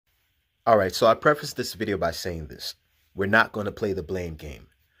All right, so I prefaced this video by saying this. We're not going to play the blame game,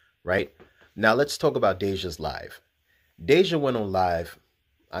 right? Now let's talk about Deja's live. Deja went on live,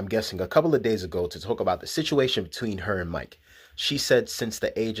 I'm guessing a couple of days ago, to talk about the situation between her and Mike. She said since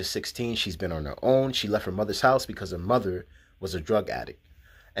the age of 16, she's been on her own. She left her mother's house because her mother was a drug addict.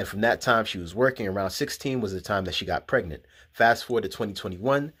 And from that time, she was working. Around 16 was the time that she got pregnant. Fast forward to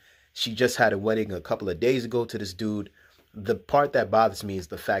 2021, she just had a wedding a couple of days ago to this dude. The part that bothers me is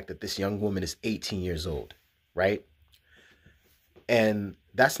the fact that this young woman is 18 years old, right? And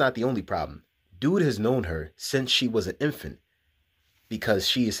that's not the only problem. Dude has known her since she was an infant because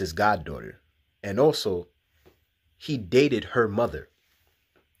she is his goddaughter. And also, he dated her mother.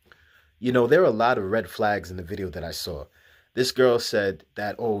 You know, there are a lot of red flags in the video that I saw. This girl said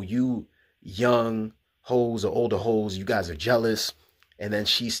that, oh, you young hoes or older hoes, you guys are jealous. And then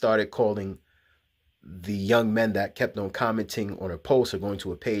she started calling the young men that kept on commenting on her posts or going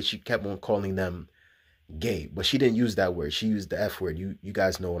to her page, she kept on calling them gay. But she didn't use that word. She used the F word. You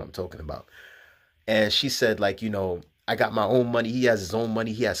guys know what I'm talking about. And she said, like, you know, I got my own money. He has his own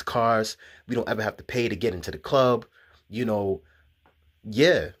money. He has cars. We don't ever have to pay to get into the club. You know,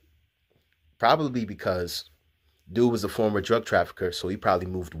 yeah, probably because dude was a former drug trafficker. So he probably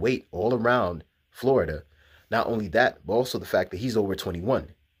moved weight all around Florida. Not only that, but also the fact that he's over 21.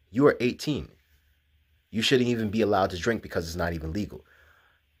 You are 18. You shouldn't even be allowed to drink because it's not even legal.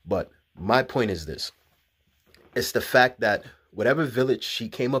 But my point is this. It's the fact that whatever village she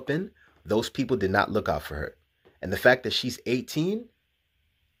came up in, those people did not look out for her. And the fact that she's 18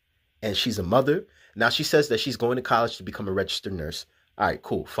 and she's a mother. Now she says that she's going to college to become a registered nurse. All right,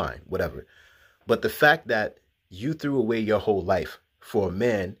 cool, fine, whatever. But the fact that you threw away your whole life for a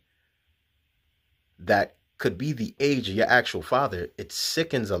man that could be the age of your actual father, it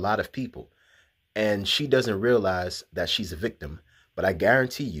sickens a lot of people. And she doesn't realize that she's a victim. But I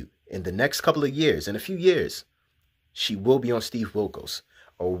guarantee you, in the next couple of years, in a few years, she will be on Steve Wilkos.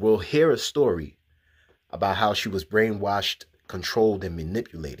 Or we'll hear a story about how she was brainwashed, controlled, and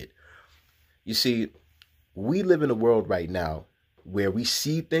manipulated. You see, we live in a world right now where we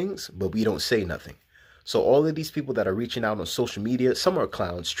see things, but we don't say nothing. So all of these people that are reaching out on social media, some are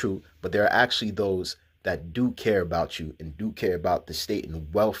clowns, true, but there are actually those that do care about you and do care about the state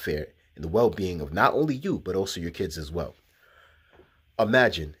and welfare and the well-being of not only you, but also your kids as well.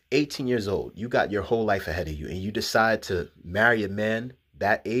 Imagine 18 years old, you got your whole life ahead of you and you decide to marry a man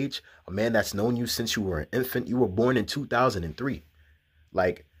that age, a man that's known you since you were an infant. You were born in 2003.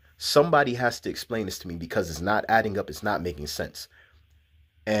 Like, somebody has to explain this to me because it's not adding up. It's not making sense.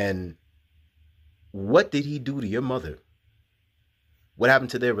 And what did he do to your mother? What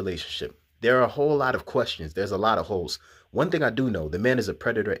happened to their relationship? There are a whole lot of questions. There's a lot of holes. One thing I do know, the man is a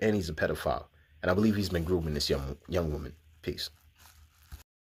predator and he's a pedophile. And I believe he's been grooming this young woman. Peace.